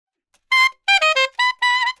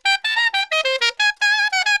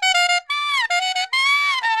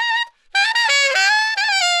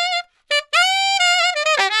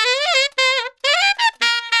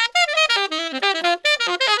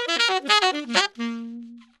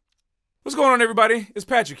What's going on, everybody? It's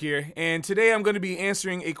Patrick here, and today I'm going to be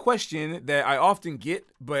answering a question that I often get,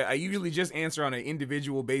 but I usually just answer on an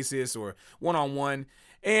individual basis or one-on-one,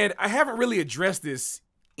 and I haven't really addressed this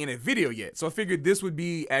in a video yet, so I figured this would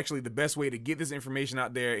be actually the best way to get this information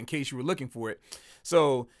out there in case you were looking for it.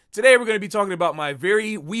 So today we're going to be talking about my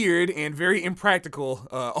very weird and very impractical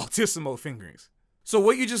Altissimo fingerings. So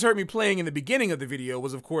what you just heard me playing in the beginning of the video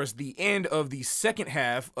was, of course, the end of the second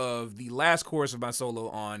half of the last chorus of my solo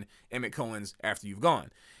on Emmett Cohen's After You've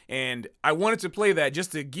Gone. And I wanted to play that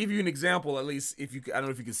just to give you an example, at least if you, I don't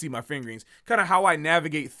know if you can see my fingerings, kind of how I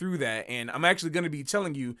navigate through that. And I'm actually going to be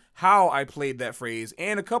telling you how I played that phrase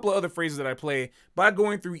and a couple of other phrases that I play by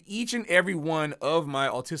going through each and every one of my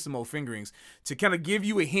Altissimo fingerings to kind of give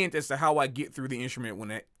you a hint as to how I get through the instrument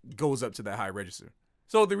when it goes up to that high register.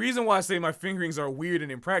 So the reason why I say my fingerings are weird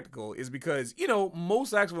and impractical is because, you know, most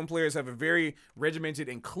saxophone players have a very regimented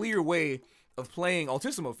and clear way of playing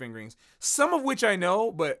Altissimo fingerings, some of which I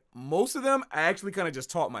know, but most of them I actually kind of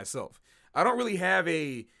just taught myself. I don't really have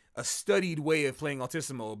a studied way of playing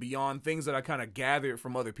Altissimo beyond things that I kind of gathered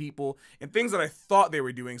from other people and things that I thought they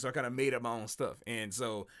were doing, so I kind of made up my own stuff. And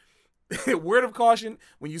so, word of caution,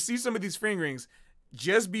 when you see some of these fingerings,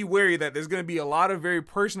 just be wary that there's going to be a lot of very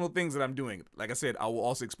personal things that I'm doing. Like I said, I will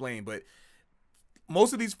also explain, but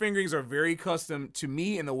most of these fingerings are very custom to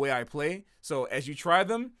me and the way I play. So as you try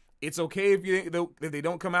them, it's okay if they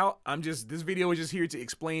don't come out. This video is just here to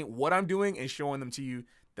explain what I'm doing and showing them to you.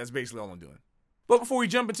 That's basically all I'm doing. But before we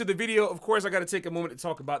jump into the video, of course, I got to take a moment to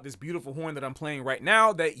talk about this beautiful horn that I'm playing right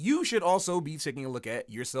now that you should also be taking a look at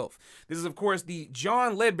yourself. This is, of course, the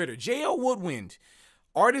John Ledbetter JL Woodwind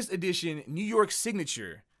Artist Edition New York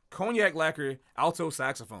Signature Cognac Lacquer Alto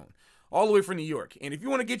Saxophone, all the way from New York. And if you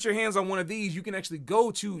want to get your hands on one of these, you can actually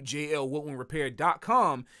go to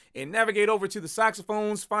jlwoodwindrepair.com and navigate over to the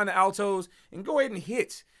saxophones, find the altos, and go ahead and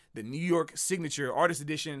hit the New York Signature Artist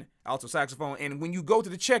Edition Alto Saxophone. And when you go to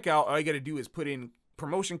the checkout, all you got to do is put in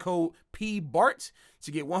promotion code PBART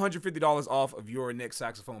to get $150 off of your next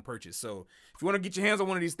saxophone purchase. So if you want to get your hands on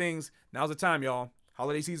one of these things, now's the time, y'all.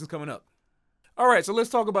 Holiday season's coming up. All right, so let's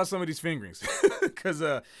talk about some of these fingerings because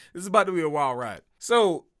this is about to be a wild ride.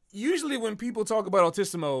 So usually when people talk about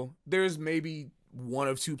Altissimo, there's maybe one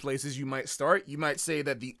of two places you might start. You might say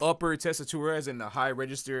that the upper tessitura, as in the high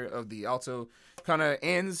register of the alto, kind of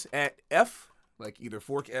ends at F, like either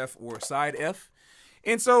fork F or side F.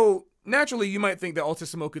 And so naturally you might think that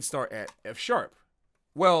Altissimo could start at F sharp.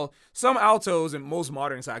 Well, some altos and most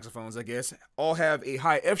modern saxophones, I guess, all have a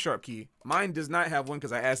high F sharp key. Mine does not have one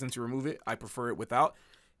because I asked them to remove it. I prefer it without.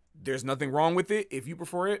 There's nothing wrong with it. If you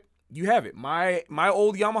prefer it, you have it. My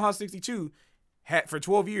old Yamaha 62 had for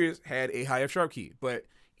 12 years had a high F sharp key. But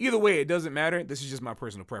either way, it doesn't matter. This is just my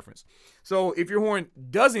personal preference. So if your horn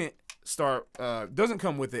doesn't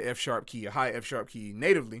come with the F sharp key, a high F sharp key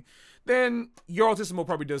natively, then your Altissimo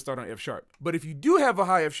probably does start on F sharp. But if you do have a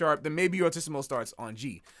high F sharp, then maybe your Altissimo starts on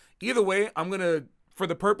G. Either way, for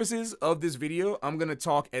the purposes of this video, I'm gonna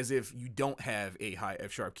talk as if you don't have a high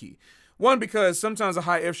F sharp key. One, because sometimes a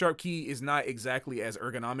high F sharp key is not exactly as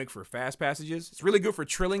ergonomic for fast passages. It's really good for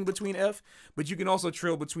trilling between F, but you can also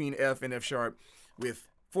trill between F and F sharp with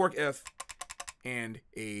fork F and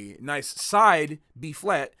a nice side B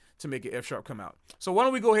flat to make an F sharp come out. So why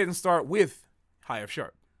don't we go ahead and start with high F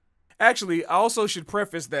sharp. Actually, I also should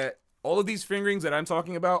preface that all of these fingerings that I'm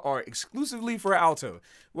talking about are exclusively for alto.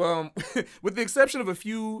 Well, with the exception of a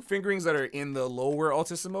few fingerings that are in the lower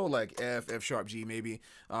Altissimo, like F, F sharp, G maybe.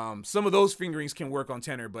 Some of those fingerings can work on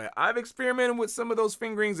tenor, but I've experimented with some of those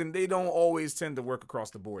fingerings and they don't always tend to work across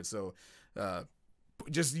the board. So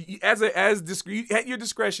just at your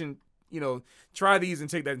discretion, you know, try these and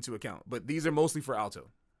take that into account. But these are mostly for alto.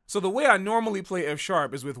 So the way I normally play F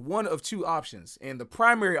sharp is with one of two options. And the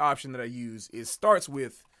primary option that I use starts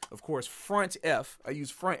with, of course, front F. I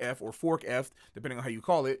use front F or fork F, depending on how you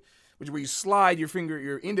call it, which is where you slide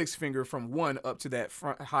your index finger from 1 up to that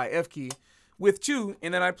front high F key with 2,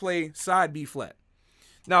 and then I play side B flat.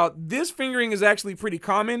 Now, this fingering is actually pretty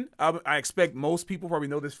common. I expect most people probably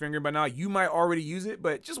know this fingering by now. You might already use it,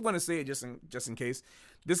 but just want to say it just in case.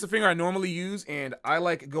 This is the finger I normally use, and I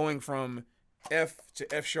like going from F to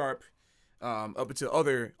F sharp up into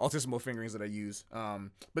other Altissimo fingerings that I use.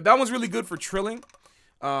 But that one's really good for trilling.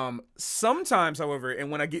 Sometimes, however,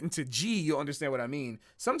 and when I get into G, you'll understand what I mean.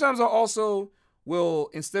 Sometimes I also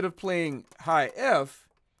will, instead of playing high F,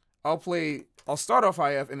 I'll start off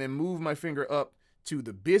high F and then move my finger up to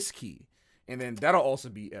the bis key, and then that'll also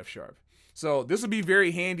be F sharp. So this will be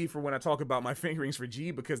very handy for when I talk about my fingerings for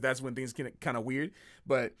G, because that's when things get kind of weird.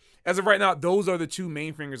 But as of right now, those are the two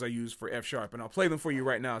main fingers I use for F sharp, and I'll play them for you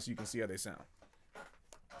right now so you can see how they sound.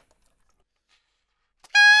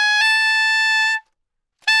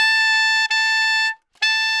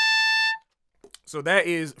 So that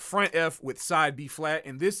is front F with side B flat,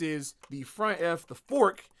 and this is the front F, the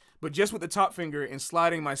fork, but just with the top finger and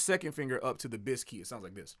sliding my second finger up to the bis key. It sounds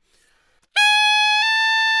like this.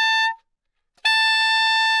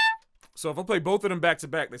 So if I play both of them back to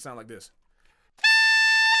back, they sound like this.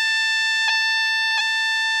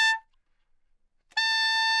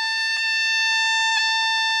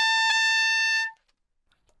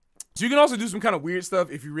 So you can also do some kind of weird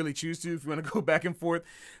stuff if you really choose to, if you want to go back and forth.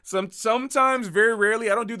 Sometimes, very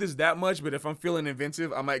rarely, I don't do this that much, but if I'm feeling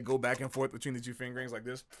inventive, I might go back and forth between the two fingerings like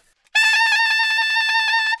this.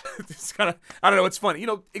 It's kind of, I don't know, it's funny. You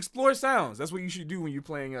know, explore sounds. That's what you should do when you're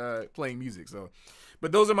playing music. So,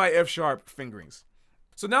 but those are my F sharp fingerings.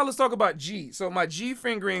 So now let's talk about G. So my G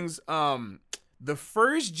fingerings, the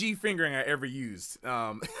first G fingering I ever used,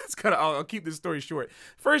 it's kind of, I'll keep this story short.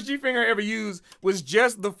 First G finger I ever used was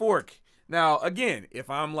just the fork. Now, again, if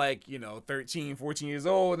I'm like, 13, 14 years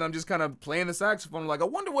old and I'm just kind of playing the saxophone, I'm like, I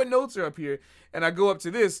wonder what notes are up here. And I go up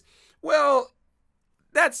to this. Well,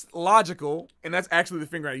 that's logical. And that's actually the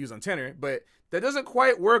finger I use on tenor. But that doesn't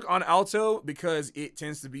quite work on alto because it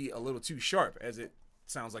tends to be a little too sharp, as it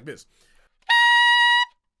sounds like this.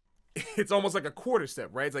 It's almost like a quarter step,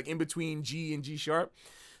 right? It's like in between G and G sharp.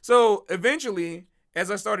 So eventually, as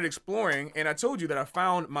I started exploring, and I told you that I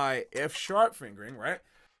found my F sharp fingering, right?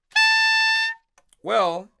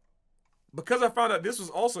 Well, because I found out this was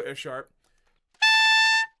also F sharp,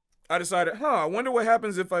 I decided, I wonder what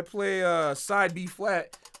happens if I play side B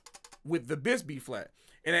flat with the bis B flat.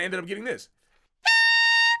 And I ended up getting this.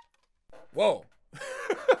 Whoa.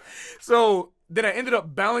 So then I ended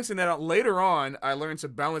up balancing that out. Later on, I learned to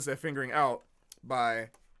balance that fingering out by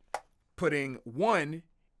putting one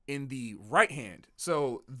in the right hand.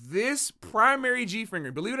 So this primary G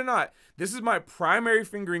fingering, believe it or not, this is my primary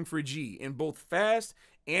fingering for G in both fast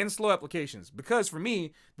and slow applications. Because for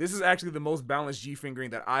me, this is actually the most balanced G fingering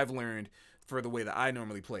that I've learned for the way that I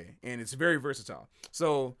normally play. And it's very versatile.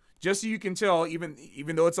 So just so you can tell, even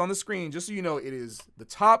though it's on the screen, just so you know, it is the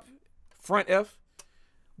top front F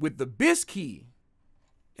with the bis key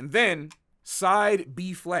and then side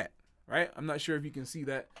B flat, right? I'm not sure if you can see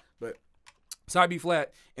that, but side B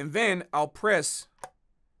flat, and then I'll press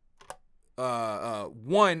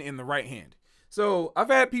one in the right hand. So I've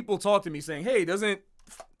had people talk to me saying, hey, doesn't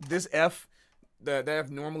this F, the F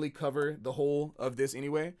normally cover the whole of this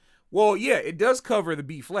anyway? Well, yeah, it does cover the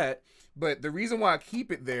B flat, but the reason why I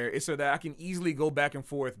keep it there is so that I can easily go back and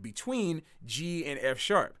forth between G and F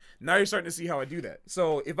sharp. Now you're starting to see how I do that.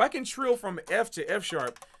 So if I can trill from F to F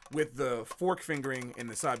sharp with the fork fingering and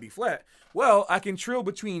the side B flat, well, I can trill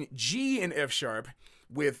between G and F sharp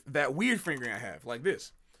with that weird fingering I have, like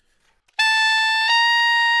this.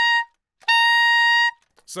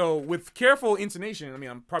 So with careful intonation, I mean,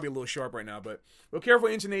 I'm probably a little sharp right now, but with careful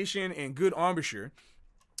intonation and good embouchure,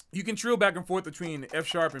 you can trill back and forth between F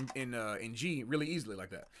sharp and G really easily like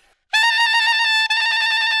that.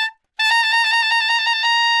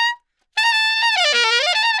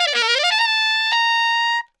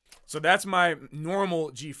 So that's my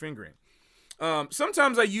normal G fingering.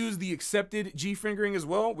 Sometimes I use the accepted G fingering as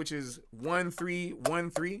well, which is 1-3,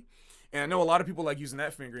 1-3. And I know a lot of people like using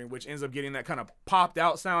that fingering, which ends up getting that kind of popped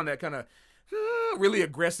out sound, that kind of really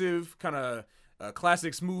aggressive, kind of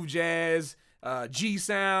classic smooth jazz, G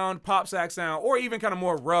sound, pop sax sound, or even kind of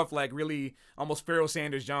more rough, like really almost Pharoah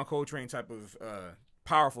Sanders, John Coltrane type of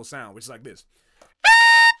powerful sound, which is like this.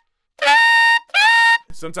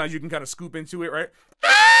 Sometimes you can kind of scoop into it, right?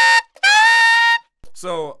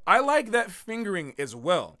 So I like that fingering as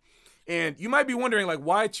well. And you might be wondering, like,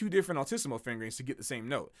 why two different Altissimo fingerings to get the same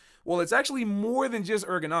note? Well, it's actually more than just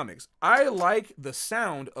ergonomics. I like the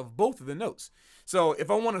sound of both of the notes. So if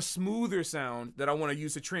I want a smoother sound that I want to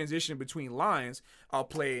use to transition between lines, I'll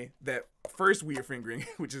play that first weird fingering,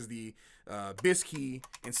 which is the bis key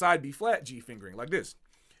and side B flat G fingering, like this.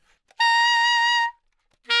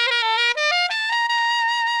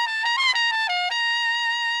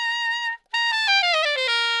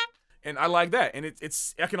 And I like that. And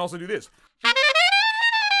I can also do this.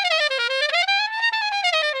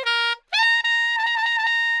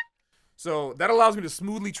 So that allows me to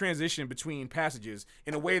smoothly transition between passages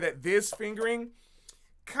in a way that this fingering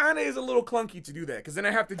kind of is a little clunky to do that. Because then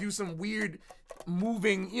I have to do some weird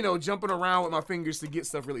moving, jumping around with my fingers to get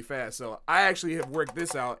stuff really fast. So I actually have worked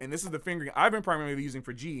this out. And this is the fingering I've been primarily using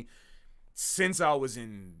for G since I was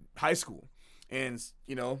in high school. And,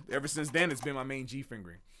 you know, ever since then, it's been my main G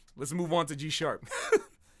fingering. Let's move on to G sharp.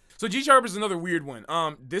 So G sharp is another weird one.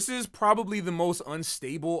 This is probably the most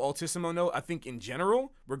unstable altissimo note, I think, in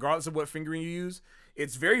general, regardless of what fingering you use.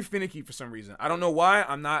 It's very finicky for some reason. I don't know why.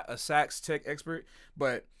 I'm not a sax tech expert,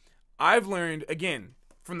 but I've learned, again,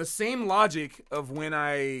 from the same logic of when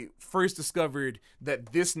I first discovered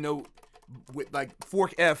that this note with like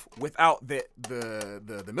fork F without the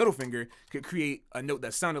middle finger could create a note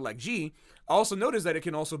that sounded like G. I also noticed that it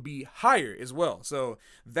can also be higher as well. So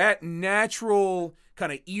that natural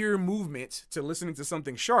kind of ear movement to listening to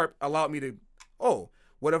something sharp allowed me to, oh,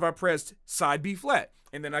 what if I pressed side B flat?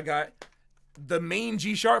 And then I got the main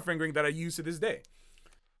G sharp fingering that I use to this day.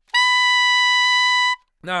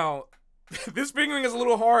 Now, this fingering is a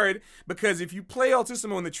little hard because if you play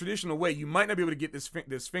altissimo in the traditional way, you might not be able to get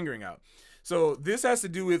this fingering out. So this has to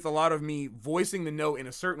do with a lot of me voicing the note in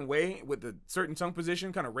a certain way with a certain tongue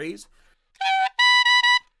position, kind of raised,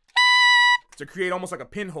 to create almost like a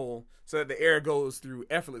pinhole so that the air goes through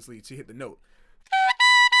effortlessly to hit the note.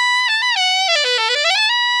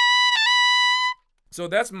 So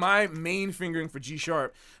that's my main fingering for G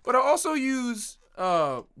sharp. But I also use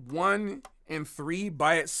 1 and 3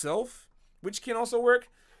 by itself, which can also work.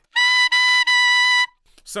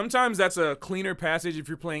 Sometimes that's a cleaner passage if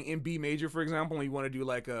you're playing in B major, for example, and you want to do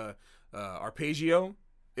like a arpeggio.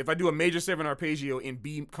 If I do a major 7 arpeggio in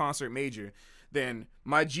B concert major, then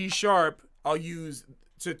my G sharp I'll use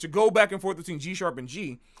to go back and forth between G sharp and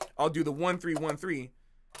G. I'll do the 1 3 1 3,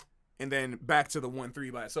 and then back to the 1 3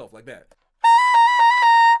 by itself like that.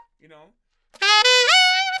 You know.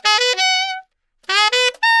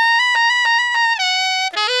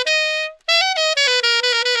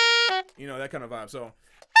 You know, that kind of vibe. So,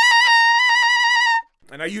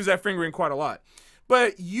 and I use that fingering quite a lot.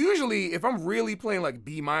 But usually, if I'm really playing like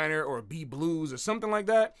B minor or B blues or something like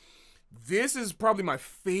that, this is probably my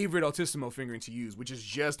favorite altissimo fingering to use, which is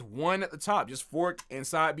just 1 at the top, just fork and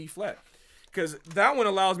side B flat. Because that one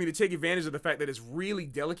allows me to take advantage of the fact that it's really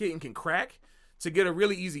delicate and can crack to get a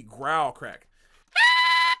really easy growl crack.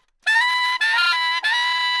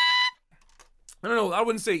 I don't know, I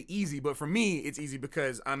wouldn't say easy, but for me, it's easy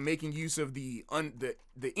because I'm making use of the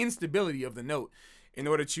instability of the note in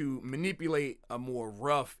order to manipulate a more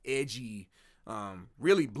rough, edgy,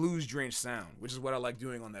 really blues-drenched sound, which is what I like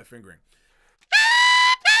doing on that fingering.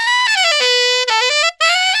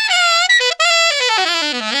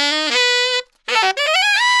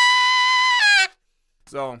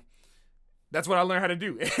 So that's what I learned how to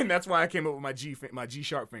do, and that's why I came up with my G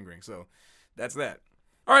sharp fingering. So that's that.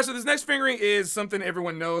 All right, so this next fingering is something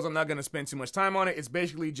everyone knows. I'm not going to spend too much time on it. It's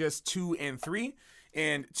basically just 2 and 3,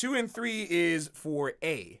 and 2 and 3 is for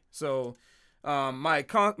A. So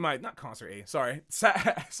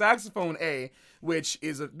saxophone A, which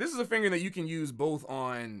is this is a fingering that you can use both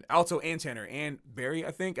on alto and tenor and bari.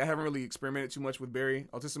 I think I haven't really experimented too much with bari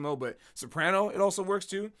altissimo, but soprano it also works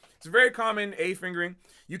too. It's a very common A fingering.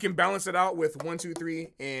 You can balance it out with 1 2 3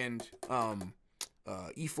 and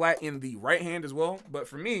E flat in the right hand as well. But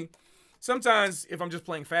for me, sometimes if I'm just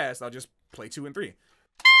playing fast, I'll just play 2 and 3.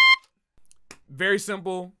 Very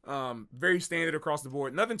simple, very standard across the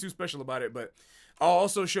board. Nothing too special about it, but I'll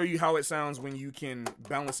also show you how it sounds when you can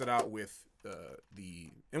balance it out with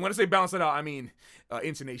and when I say balance it out, I mean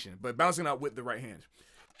intonation, but balancing it out with the right hand.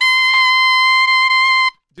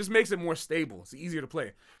 Just makes it more stable. It's easier to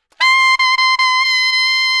play.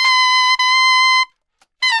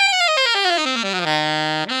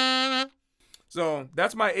 So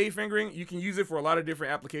that's my A fingering. You can use it for a lot of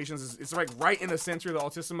different applications. It's like right in the center of the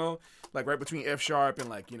altissimo, like right between F sharp and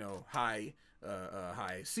like, you know, high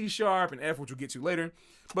C sharp and F, which we'll get to later.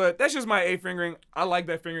 But that's just my A fingering. I like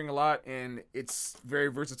that fingering a lot, and it's very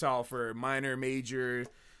versatile for minor, major,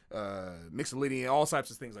 mixolydian, all types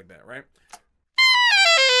of things like that, right?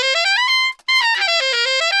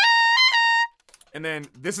 And then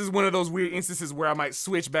this is one of those weird instances where I might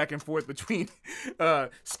switch back and forth between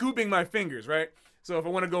scooping my fingers, right? So if I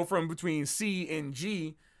want to go from between C and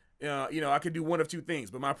G, you know, I could do one of 2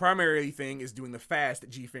 things. But my primary thing is doing the fast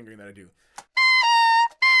G fingering that I do.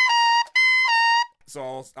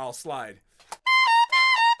 So I'll slide.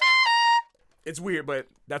 It's weird, but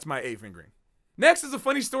that's my A fingering. Next is a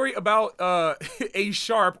funny story about A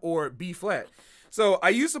sharp or B flat. So I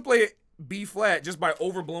used to play B flat just by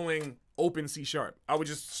overblowing open C sharp. I would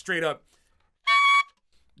just straight up,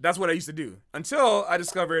 that's what I used to do until I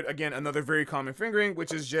discovered, again, another very common fingering,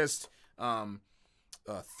 which is just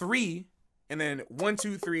 3 and then 1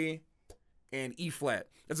 2 3 and E flat.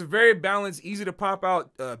 That's a very balanced, easy to pop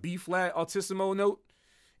out B flat altissimo note,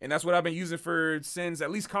 And that's what I've been using since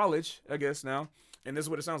at least college, I guess now. And this is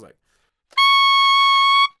what it sounds like.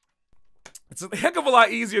 It's a heck of a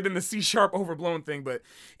lot easier than the C sharp overblown thing, but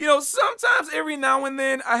you know, sometimes every now and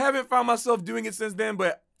then, I haven't found myself doing it since then,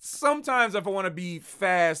 but sometimes if I want to be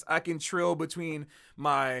fast, I can trill between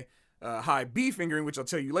my high B fingering, which I'll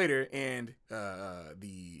tell you later, and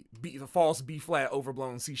the false B flat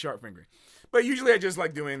overblown C sharp fingering. But usually I just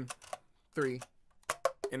like doing 3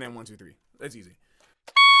 and then 1, 2, 3. That's easy.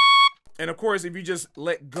 And of course, if you just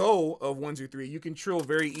let go of 1, 2, 3, you can trill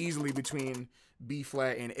very easily between B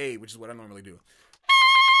flat and A, which is what I normally do.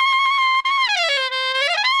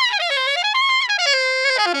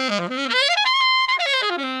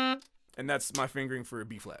 And that's my fingering for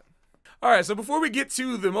B flat. All right, so before we get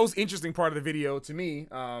to the most interesting part of the video to me,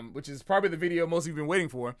 which is probably the video most of you have been waiting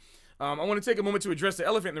for, I want to take a moment to address the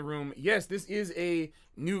elephant in the room. Yes, this is a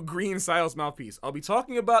new green Silas mouthpiece. I'll be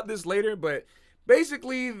talking about this later, but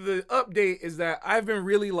basically the update is that I've been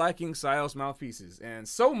really liking Silas mouthpieces, and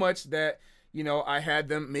so much that, you know, I had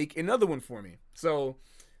them make another one for me. So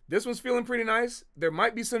this one's feeling pretty nice. There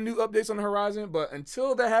might be some new updates on the horizon, but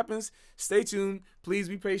until that happens, stay tuned. Please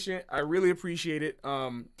be patient. I really appreciate it.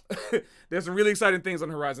 There's some really exciting things on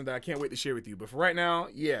the horizon that I can't wait to share with you. But for right now,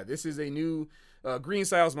 yeah, this is a new green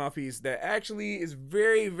Silas mouthpiece that actually is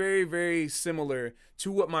very, very, very similar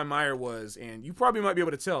to what my Meyer was. And you probably might be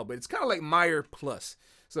able to tell, but it's kind of like Meyer Plus.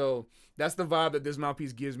 So that's the vibe that this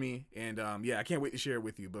mouthpiece gives me. And yeah, I can't wait to share it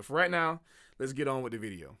with you. But for right now, let's get on with the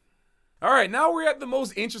video. All right, now we're at the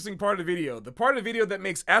most interesting part of the video. The part of the video that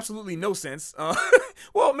makes absolutely no sense.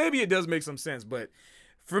 Well, maybe it does make some sense, but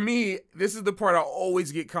for me, this is the part I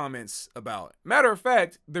always get comments about. Matter of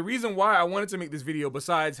fact, the reason why I wanted to make this video,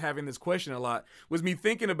 besides having this question a lot, was me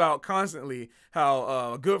thinking about constantly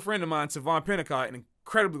how a good friend of mine, Savon Pennicott, an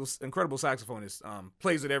incredible saxophonist,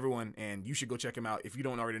 plays with everyone, and you should go check him out if you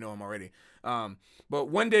don't already know him already. But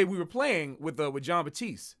one day we were playing with John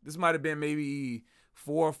Batiste. This might have been maybe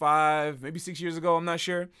 4 or 5, maybe 6 years ago, I'm not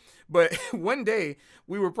sure. But one day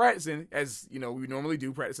we were practicing, as you know, we normally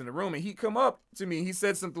do, practice in the room, and he come up to me and he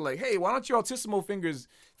said something like, "Hey, why don't your Altissimo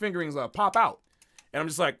fingerings pop out?" And I'm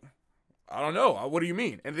just like, I don't know, what do you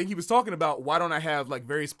mean? And then he was talking about, why don't I have like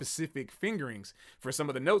very specific fingerings for some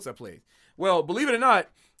of the notes I played? Well, believe it or not,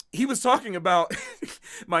 he was talking about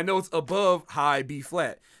my notes above high B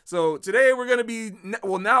flat. So today we're going to be,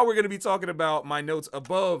 well, now we're going to be talking about my notes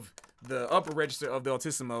above the upper register of the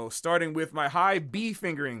Altissimo, starting with my high B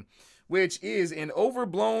fingering, which is an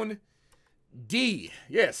overblown D.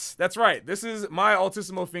 Yes, that's right. This is my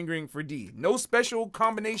Altissimo fingering for D. No special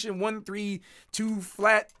combination 1, 3, 2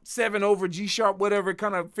 flat, 7 over G sharp, whatever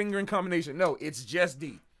kind of fingering combination. No, it's just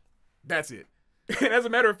D. That's it. And as a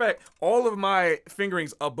matter of fact, all of my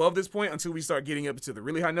fingerings above this point, until we start getting up to the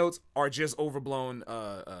really high notes, are just overblown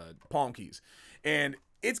palm keys. And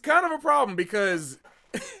it's kind of a problem because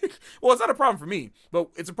well, it's not a problem for me, but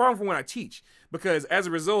it's a problem for when I teach, because as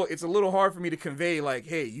a result, it's a little hard for me to convey, like,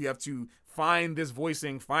 hey, you have to find this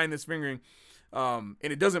voicing, find this fingering, and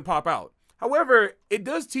it doesn't pop out. However, it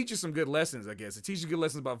does teach you some good lessons, I guess. It teaches you good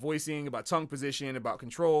lessons about voicing, about tongue position, about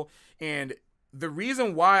control. And the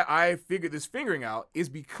reason why I figured this fingering out is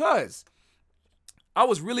because I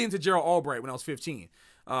was really into Gerald Albright when I was 15.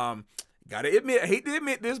 Gotta admit, I hate to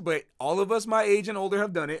admit this, but all of us my age and older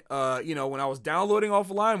have done it. You know, when I was downloading off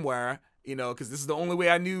of LimeWire, you know, because this is the only way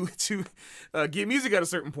I knew to get music at a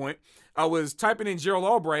certain point, I was typing in Gerald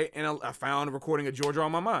Albright, and I found a recording of Georgia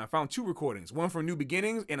on My Mind. I found 2 recordings, one from New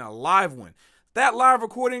Beginnings and a live one. That live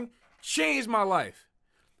recording changed my life.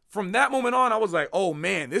 From that moment on, I was like, oh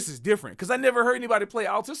man, this is different, because I never heard anybody play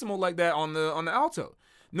Altissimo like that on the alto.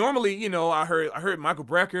 Normally, you know, I heard Michael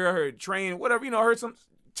Brecker, I heard Train, whatever, you know, I heard some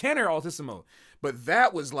tenor Altissimo, but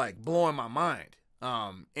that was like blowing my mind.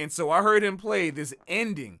 And so I heard him play this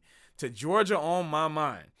ending to Georgia on My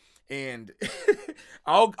Mind, and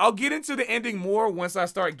I'll get into the ending more once I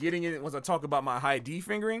start getting it, once I talk about my high D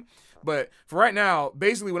fingering. But for right now,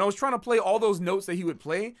 basically when I was trying to play all those notes that he would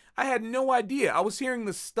play, I had no idea. I was hearing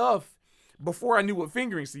the stuff before I knew what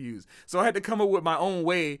fingerings to use, so I had to come up with my own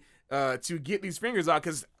way to get these fingers out,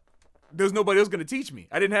 because there's nobody else going to teach me.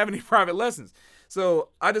 I didn't have any private lessons. So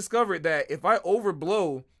I discovered that if I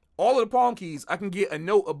overblow all of the palm keys, I can get a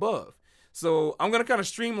note above. So I'm going to kind of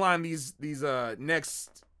streamline these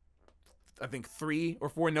next, I think, 3 or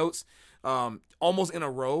 4 notes almost in a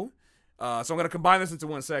row. So I'm going to combine this into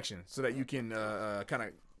one section so that you can kind of,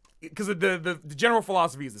 because the general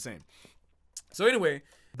philosophy is the same. So anyway,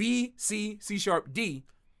 B, C, C sharp, D,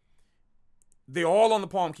 they're all on the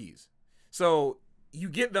palm keys. So you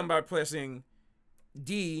get them by pressing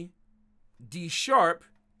D, D sharp,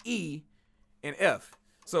 E, and F.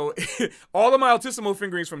 So all of my Altissimo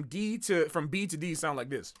fingerings from B to D sound like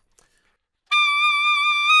this.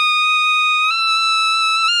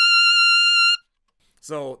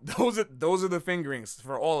 So those are the fingerings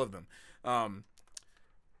for all of them.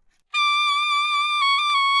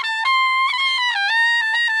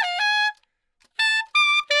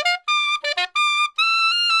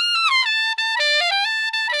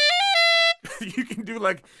 You can do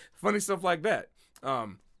like funny stuff like that.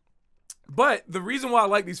 But the reason why I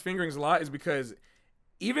like these fingerings a lot is because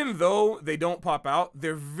even though they don't pop out,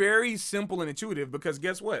 they're very simple and intuitive, because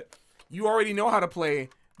guess what? You already know how to play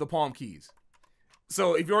the palm keys.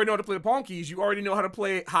 So if you already know how to play the palm keys, you already know how to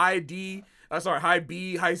play high B, high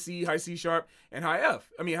C, high C sharp, and high F.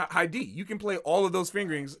 I mean, high D. You can play all of those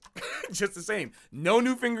fingerings just the same. No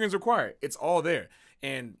new fingerings required. It's all there.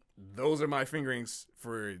 And those are my fingerings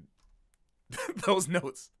for those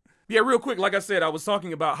notes. Yeah, real quick, like I said, I was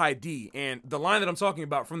talking about high D, and the line that I'm talking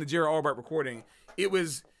about from the Jared Albright recording, it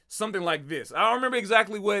was something like this. I don't remember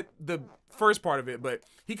exactly what the first part of it, but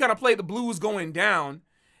he kind of played the blues going down,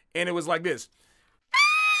 and it was like this.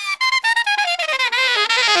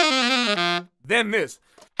 Then this.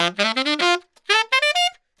 And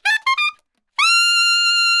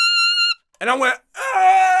I went,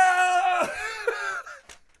 ah!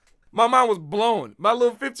 My mind was blown. My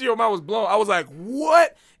little 15-year-old mind was blown. I was like,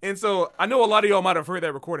 what? And so I know a lot of y'all might have heard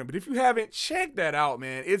that recording, but if you haven't, check that out,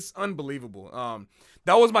 man. It's unbelievable.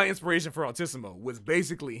 That was my inspiration for Altissimo, was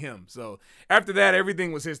basically him. So after that,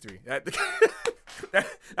 everything was history.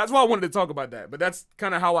 That's why I wanted to talk about that. But that's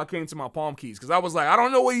kind of how I came to my palm keys, because I was like, I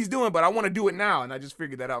don't know what he's doing, but I want to do it now. And I just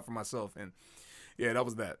figured that out for myself. And yeah, that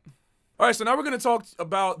was that. All right, so now we're going to talk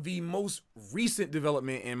about the most recent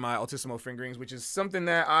development in my Altissimo fingerings, which is something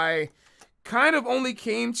that I kind of only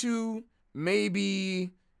came to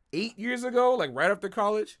maybe 8 years ago, like right after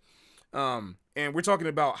college. And we're talking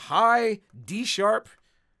about high D sharp,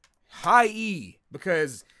 high E,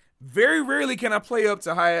 because very rarely can I play up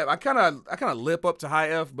to high F. I kind of lip up to high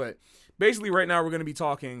F, but basically right now we're going to be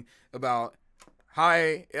talking about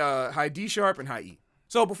high D sharp and high E.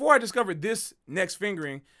 So before I discovered this next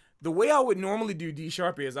fingering, the way I would normally do D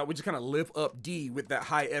sharp is I would just kind of lift up D with that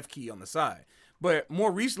high F key on the side. But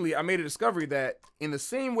more recently, I made a discovery that in the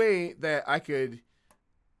same way that I could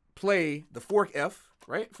play the fork F,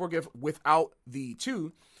 right? Fork F without the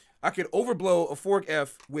 2, I could overblow a fork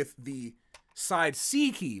F with the side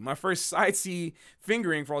C key, my first side C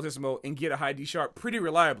fingering for Altissimo, and get a high D sharp pretty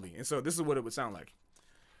reliably. And so this is what it would sound like.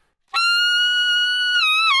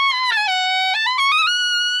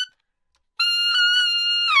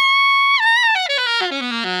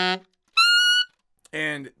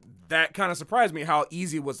 And that kind of surprised me how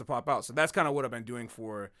easy it was to pop out. So that's kind of what I've been doing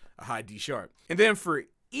for a high D sharp. And then for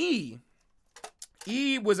E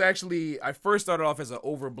was actually, I first started off as an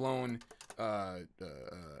overblown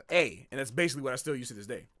A, and that's basically what I still use to this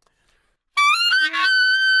day.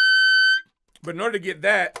 But in order to get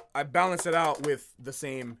that, I balance it out with the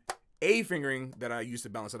same A fingering that I used to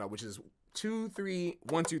balance it out, which is 2, 3,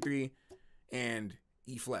 1, 2, 3, and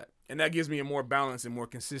E flat. And that gives me a more balanced and more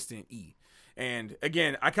consistent E. And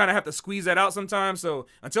again, I kind of have to squeeze that out sometimes. So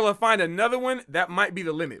until I find another one, that might be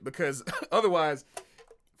the limit, because otherwise,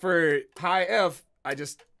 for high F, I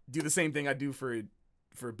just do the same thing I do for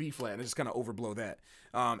B flat, and I just kind of overblow that.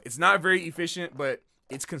 It's not very efficient, but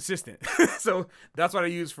it's consistent. So that's what I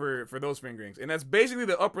use for those fingerings. And that's basically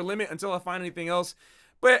the upper limit until I find anything else.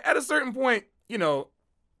 But at a certain point, you know,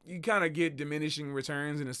 you kind of get diminishing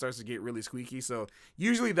returns and it starts to get really squeaky. So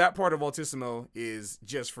usually that part of Altissimo is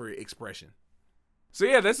just for expression. So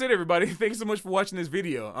yeah, that's it, everybody. Thanks so much for watching this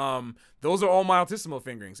video. Those are all my Altissimo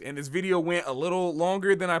fingerings, and this video went a little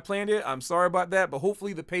longer than I planned it. I'm sorry about that, but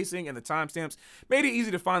hopefully the pacing and the timestamps made it easy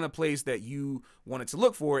to find the place that you wanted to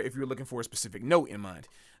look for if you're looking for a specific note in mind.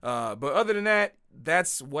 But other than that,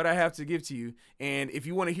 that's what I have to give to you. And if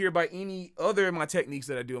you want to hear about any other of my techniques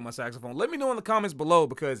that I do on my saxophone, let me know in the comments below,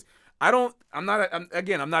 because I'm not a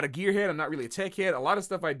gearhead. I'm not really a tech head. A lot of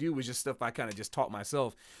stuff I do is just stuff I kind of just taught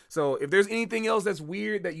myself. So if there's anything else that's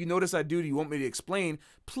weird that you notice I do that you want me to explain,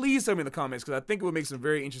 please tell me in the comments, because I think it would make some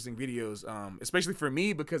very interesting videos, especially for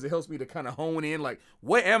me, because it helps me to kind of hone in, like,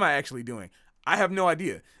 what am I actually doing? I have no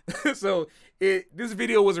idea. So this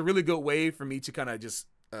video was a really good way for me to kind of just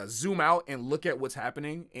zoom out and look at what's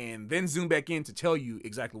happening, and then zoom back in to tell you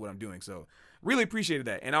exactly what I'm doing. So really appreciated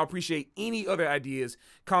that, and I'll appreciate any other ideas,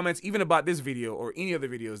 comments, even about this video or any other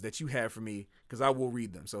videos that you have for me, because I will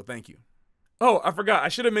read them. So thank you. Oh, I forgot. I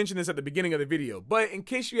should have mentioned this at the beginning of the video. But in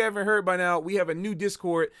case you haven't heard by now, we have a new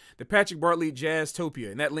Discord, the Patrick Bartley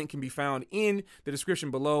Jazztopia. And that link can be found in the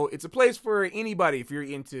description below. It's a place for anybody if you're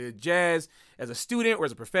into jazz as a student or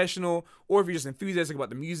as a professional, or if you're just enthusiastic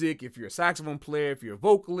about the music, if you're a saxophone player, if you're a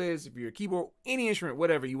vocalist, if you're a keyboard, any instrument,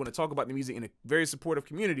 whatever, you want to talk about the music in a very supportive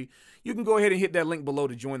community, you can go ahead and hit that link below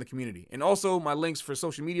to join the community. And also my links for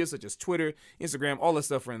social media such as Twitter, Instagram, all that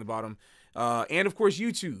stuff are in the bottom. And of course,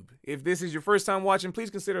 YouTube. If this is your first time watching,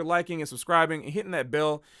 please consider liking and subscribing and hitting that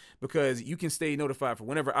bell because you can stay notified for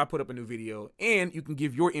whenever I put up a new video, and you can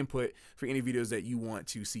give your input for any videos that you want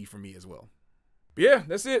to see from me as well. But yeah,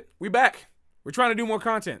 that's it. We back. We're trying to do more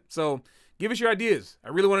content. So give us your ideas. I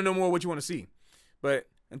really want to know more what you want to see. But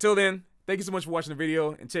until then, thank you so much for watching the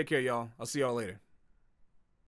video and take care, y'all. I'll see y'all later.